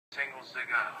Singles to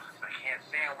go. So I can't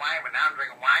stand wine, but now I'm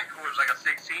drinking wine coolers like a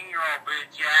 16-year-old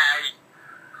bitch. Yeah.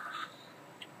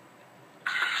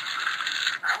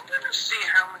 I'm gonna see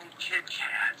how many Kit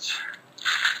Kats.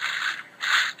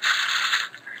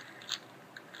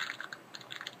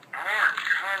 Orange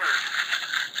colored.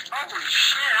 Holy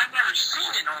shit, I've never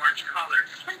seen an orange colored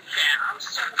Kit Kat. I'm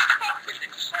so fucking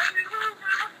excited right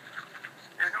now.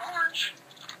 An orange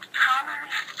colored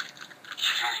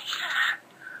Kit Kat.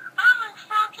 I'm in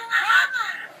fucking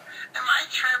heaven. Am I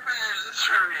tripping? Is this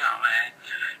for real, man?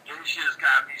 You just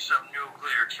got me some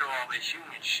nuclear kill all this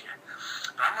human shit.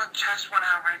 But I'm gonna test one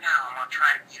out right now. I'm gonna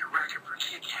try to get a record for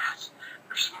Kit Kats.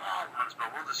 They're small ones,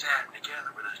 but we'll just add them together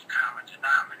with a common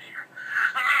denominator.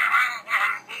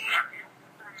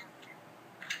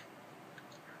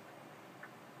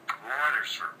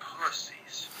 Waters for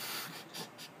pussies.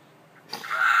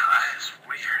 Wow, that's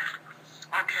weird.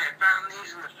 Okay, I found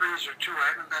these in the freezer too.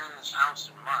 I haven't been in this house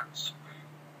in months.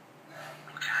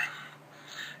 Okay,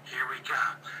 here we go.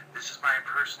 This is my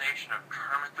impersonation of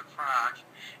Kermit the Frog.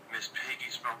 Miss Piggy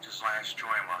smoked his last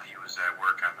joint while he was at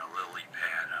work on the lily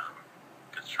pad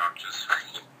construction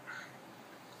site.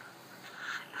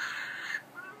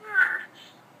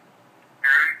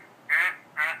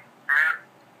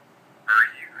 Are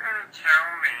you gonna tell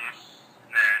me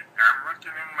that I'm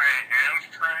looking in my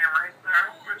ashtray right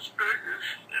now, Miss Piggy,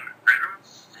 and I don't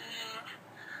see...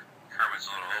 Kermit's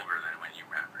a little older than when you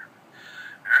remember.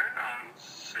 I don't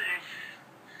see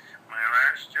my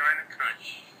last joint of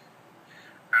kush.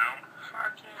 I don't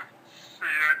fucking see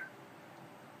it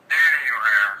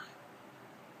anywhere.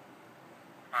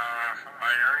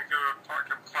 I ain't gonna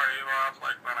fucking play you off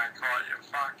like when I caught you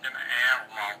fucking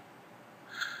animal.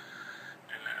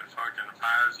 In that fucking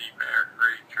fuzzy bear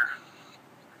creature.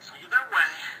 Either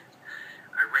way,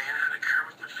 I ran out of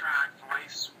Kermit the Frog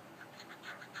voice.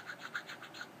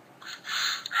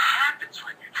 Happens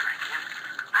when you're drinking.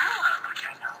 I don't want to look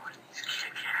at no one of these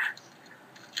Kit Kats.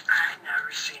 I've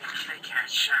never seen a Kit Kat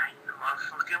shine in the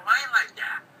motherfucking light like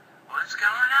that. What's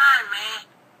going on, man?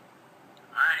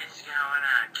 What is going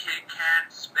on? Kit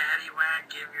Kat, spatty whack,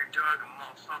 give your dog a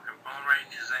motherfucking bone right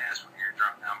in his ass when you're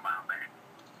drunk on Bombay.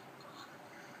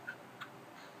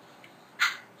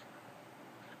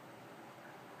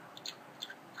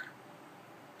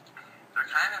 They're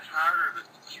kind of harder to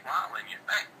swallow than you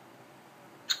think.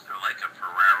 They're like a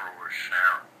Ferrero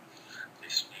Rocher. They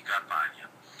sneak up on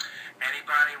you.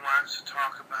 Anybody wants to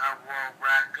talk about world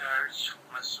records?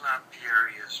 Listen up,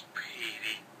 Curious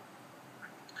Petey.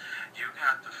 You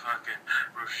got the fucking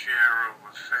Rochero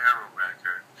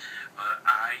record, but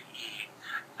I eat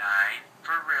 9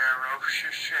 Ferrero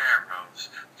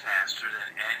Rocheros faster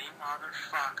than any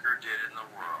motherfucker did in the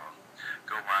world.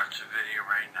 Go watch the video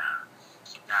right now.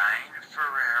 9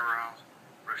 Ferrero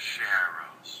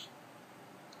Rocheros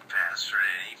faster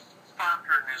than any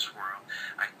fucker in this world.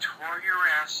 I tore your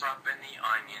ass up in the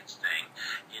onions thing.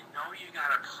 You know you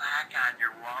got a plaque on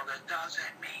your wall. That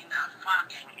doesn't mean the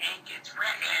fucking ink it's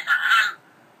written on.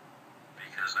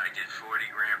 Because I did 40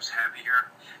 grams heavier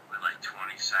with like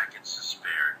 20 seconds to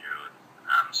spare, dude.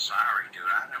 I'm sorry, dude.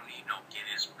 I don't need no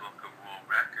Guinness Book of World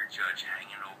Record judge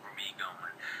hanging over me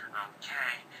going,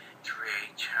 okay, 3,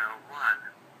 2, 1.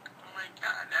 Oh my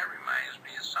God, that reminds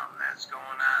me of something that's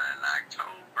going on in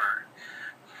October.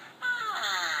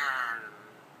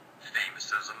 Famous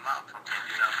as a muff, I'll tell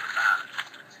you nothing about it.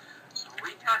 So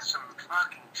we got some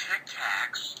fucking Tic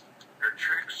Tacs, or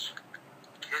tricks,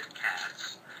 Kit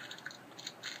Kats,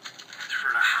 for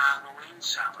the Halloween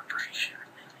celebration.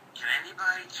 Can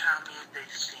anybody tell me if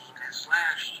they've seen this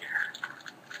last year?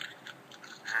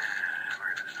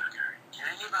 Where the fuck are you? Can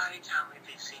anybody tell me if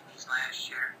they've seen these last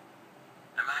year?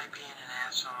 Am I being an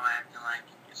asshole acting like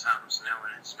something's new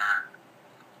and it's not?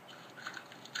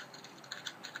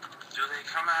 Do they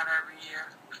come out every year?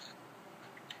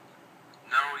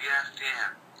 No, yes,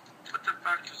 yeah. What the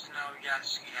fuck is no,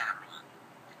 yes, yeah?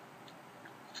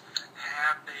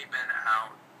 Have they been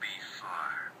out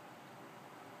before?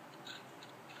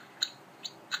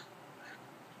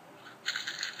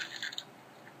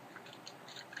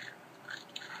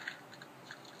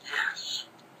 Yes.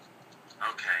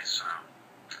 Okay, so I'm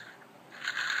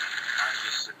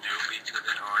just a newbie to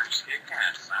the orange Kit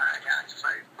Kats. I gotta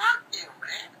say, fuck you,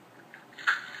 man.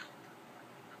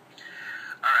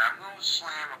 Alright, I'm gonna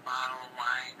slam a bottle of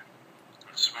wine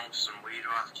and smoke some weed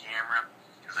off camera,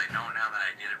 because I know now that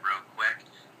I did it real quick,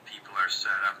 people are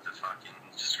set up to fucking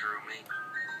screw me.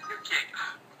 You can't.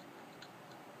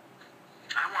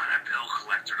 I want a bill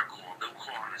collector to call. They'll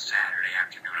call on a Saturday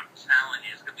afternoon. I'm telling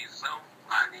you, it's gonna be so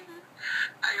funny.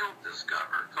 I hope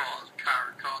Discover calls,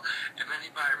 card call. If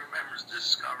anybody remembers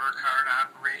Discover card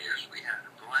operators, we had a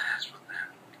blast.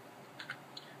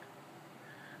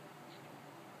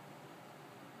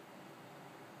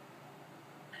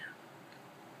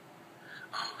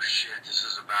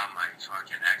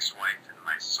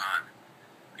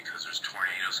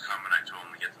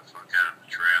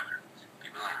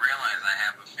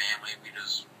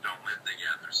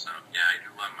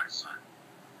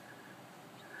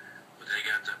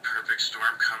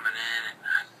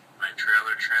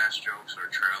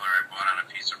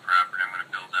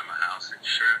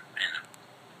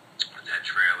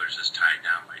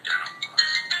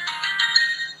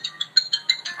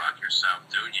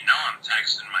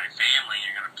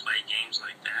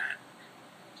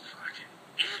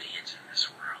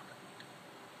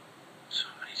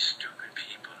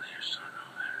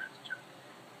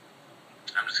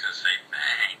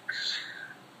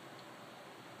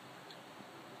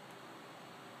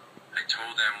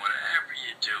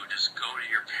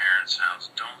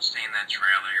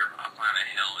 You're up on a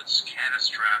hill. It's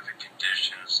catastrophic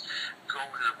conditions. Go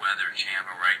to the Weather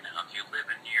Channel right now. If you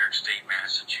live in New York State,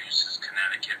 Massachusetts,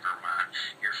 Connecticut, Vermont,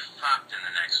 you're fucked in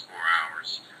the next 4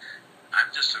 hours.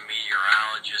 I'm just a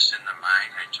meteorologist in the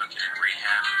mine. I took it in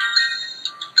rehab.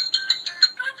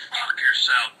 Go fuck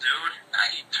yourself, dude.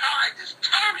 I just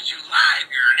told you live.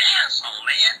 You're an asshole,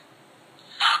 man.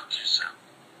 Fuck yourself.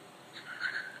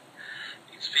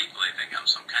 These people, they think I'm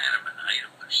some kind of an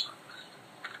item or something.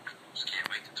 Just can't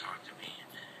wait to talk to me.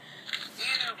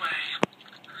 Either way,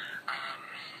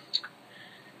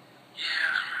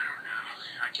 yeah, I don't know.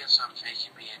 I guess I'm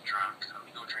faking being drunk. Let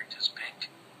me go drink this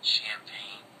pink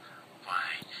champagne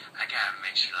wine. I gotta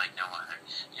make sure, like, no other.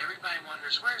 Everybody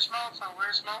wonders, where's Mofo?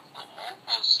 Where's Mofo?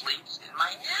 Mofo sleeps in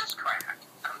my ass crack.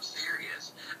 I'm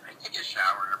serious. I take a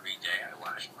shower every day. I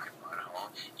wash my butthole.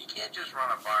 You can't just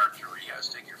run a bar through it. You gotta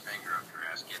stick your finger up your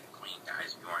ass, getting clean,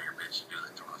 guys. If you want your bitch to do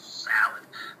the tossed salad,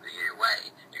 but either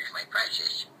way, here's my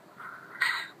precious.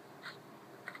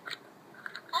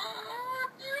 Oh,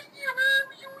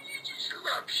 you just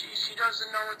love. She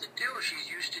doesn't know what to do. She's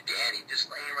used to daddy just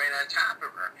laying right on top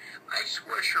of her. I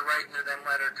squish her right into them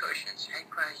leather cushions. Hi,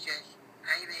 precious.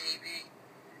 Hi, baby.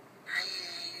 Hi,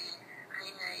 baby.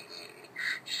 Hi, baby.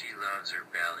 She loves her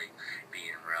belly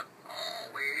being rubbed. Oh,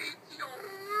 wait.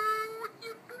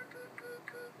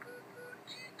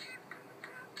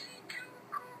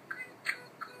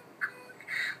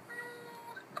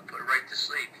 I'll put her right to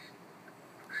sleep.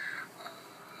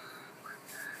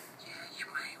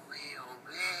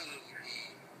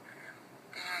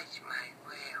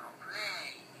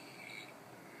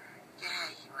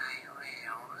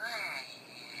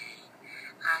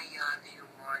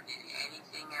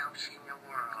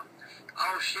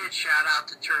 Oh shit, shout out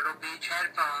to Turtle Beach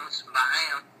headphones. Buy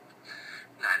them.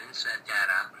 No, I didn't set that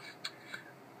up.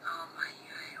 Oh my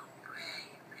little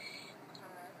baby.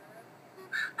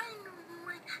 I know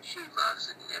it. She loves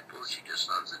the nipples. She just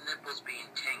loves the nipples being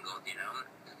tingled, you know.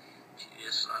 She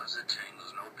just loves the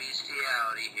tingles. No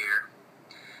bestiality here.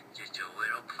 Just a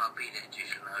little puppy that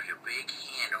just loves a big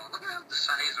handle. Look at the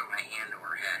size of my hand to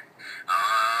her head.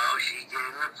 Oh, she's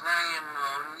getting the playing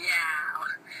mode.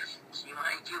 Yeah. She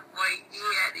might get white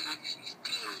daddy. She's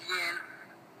teasing.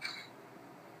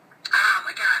 Oh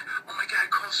my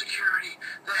god, call security.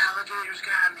 The alligators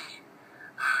got me.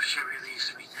 Oh, she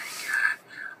released me, thank God.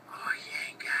 Oh,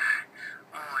 yeah, God.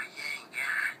 Oh, yeah,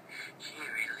 God. She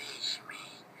released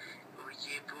me.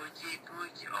 Boogie, boogie,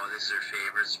 boogie. Oh, this is her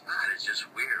favorite spot. It's just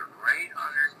weird. Right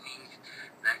underneath.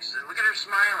 Next to, look at her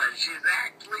smiling. She's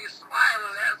actually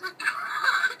smiling as a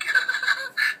dog.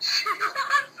 She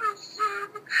loves the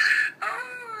soup. Oh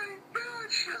my God.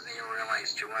 She doesn't even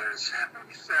realize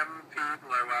 277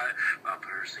 people are up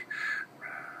her seat.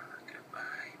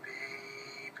 Goodbye,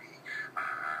 baby.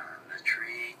 On the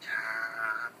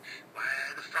treetop. Why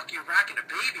the fuck you rocking a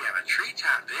baby on a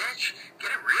treetop, bitch? Get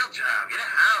a real job. Get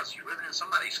a house. You're living in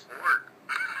somebody's fort.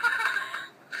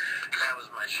 That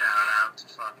was my shout out to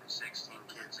fucking 16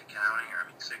 kids and counting, or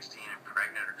 16 and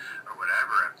pregnant, or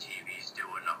whatever MTV's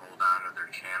doing to hold on to their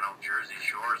channel. Jersey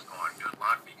Shore's going, good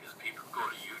luck, because people go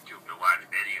to YouTube to watch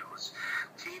videos.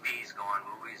 TV's going,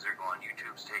 movies are going,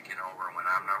 YouTube's taking over, and when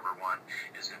I'm number one,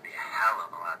 it's going to be a hell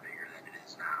of a lot bigger than it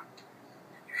is now.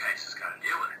 You guys just got to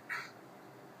deal with it.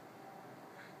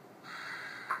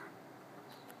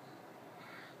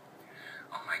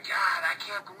 Oh my God, I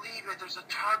can't believe it. There's a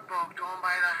tugboat going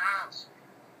by the house.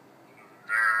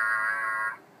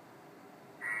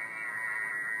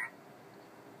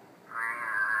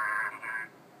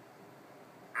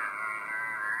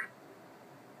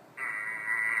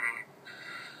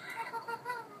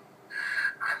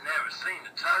 I've never seen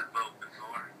a tugboat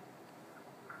before.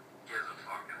 Gives a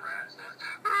fucking rat's nest.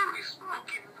 Ooh, he's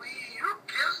smoking weed. Who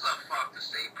gives a fuck? The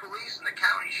state police and the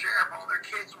county sheriff, all their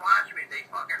kids watch me. They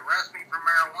fucking arrest me for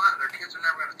marijuana. Their kids are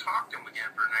never going to talk to them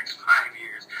again for the next 5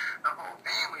 years. The whole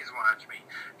family's watch me.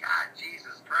 God,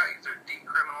 Jesus Christ, they're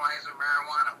decriminalizing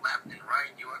marijuana left and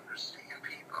right. You understand,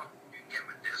 people? You can get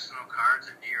medicinal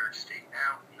cards in New York State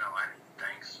now? No, I didn't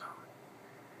think so.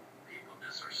 People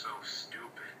just are so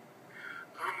stupid.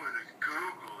 I'm going to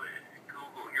Google it.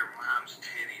 Google your mom's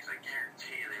titties. I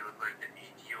guarantee you they look like the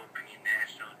Ethiopian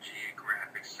National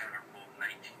Geographic Centerfold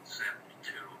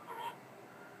 1972. Oh.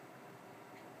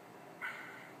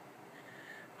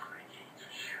 My games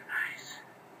are Shoenice.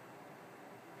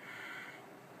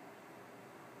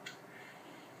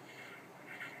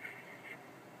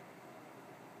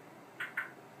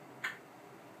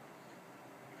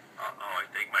 Uh-oh, I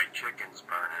think my chicken's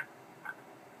burning.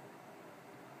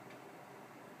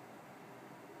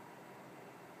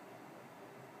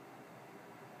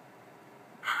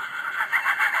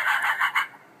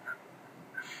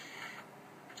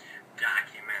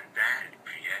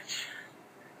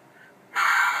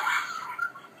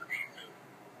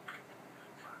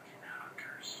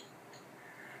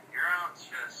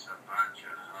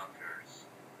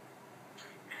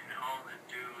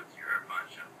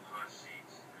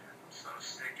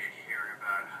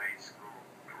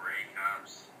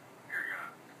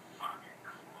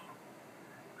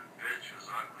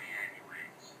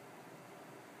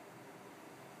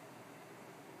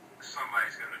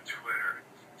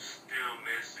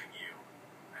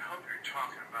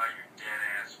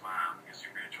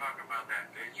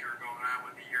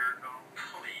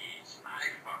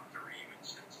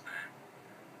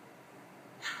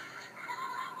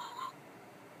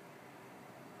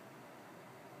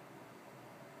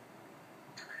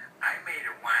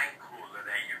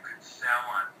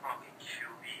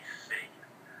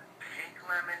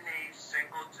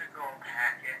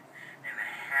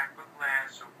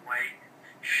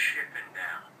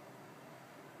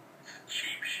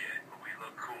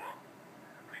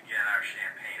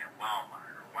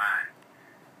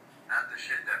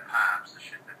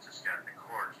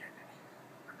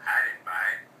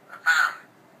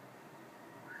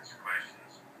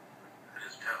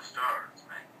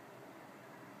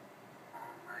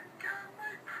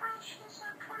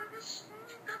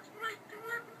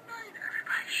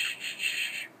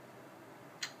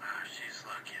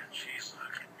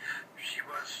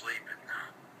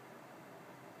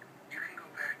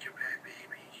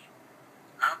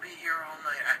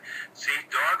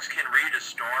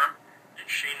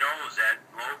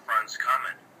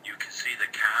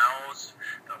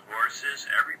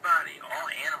 everybody, all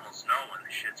animals know when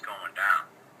the shit's going down.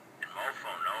 And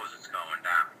Mofo knows it's going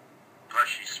down. Plus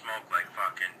she smoked like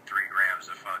fucking 3 grams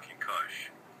of fucking kush.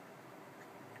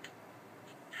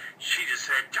 She just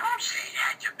said, don't say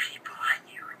that to people on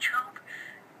YouTube.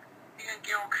 You're gonna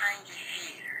get all kinds of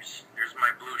haters. There's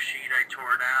my blue sheet I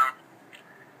tore down.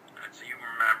 So you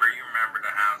remember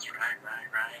the house, right?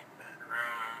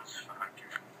 Bedrooms,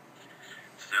 fucking.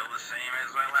 Still the same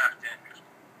as I left it.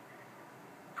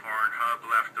 Corn hub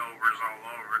leftovers all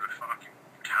over the fucking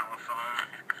telephone.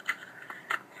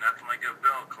 Nothing like a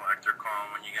bill collector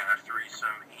call when you got a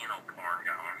threesome anal porn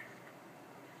going.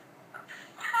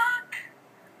 Fuck!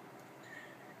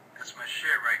 That's my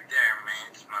shit right there,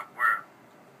 man. It's my world.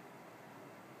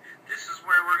 This is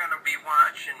where we're going to be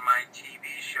watching my TV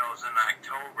shows in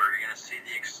October. You're going to see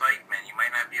the excitement. You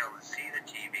might not be able to see the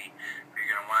TV, but you're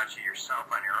going to watch it yourself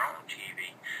on your own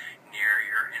TV near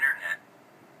your internet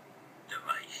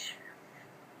device.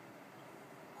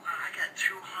 Wow, I got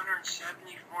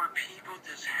 274 people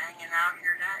just hanging out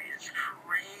here. That is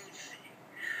crazy.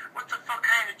 What the fuck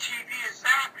kind of TV is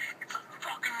that? It's a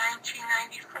fucking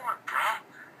 1994, bro.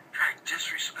 Trying to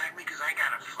disrespect me because I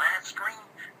got a flat screen?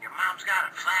 Your mom's got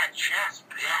a flat chest,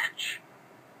 bitch.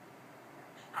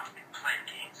 Fucking playing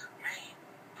games with me.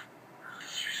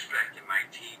 Disrespecting my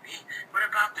TV. What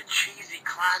about the cheesy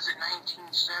closet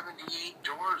 1978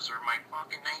 doors or my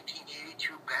fucking 1982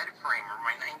 bed frame or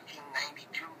my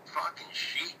 1992 fucking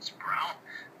sheets, bro?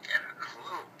 Get a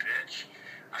clue, bitch.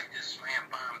 I just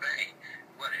slammed Bombay.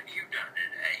 What have you done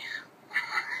today?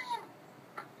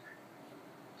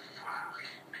 Fuck.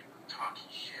 People talking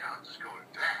shit. I'll just go to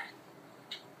bed.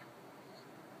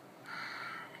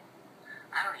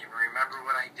 I don't even remember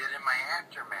what I did in my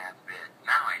aftermath bit.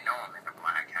 Now I know I'm in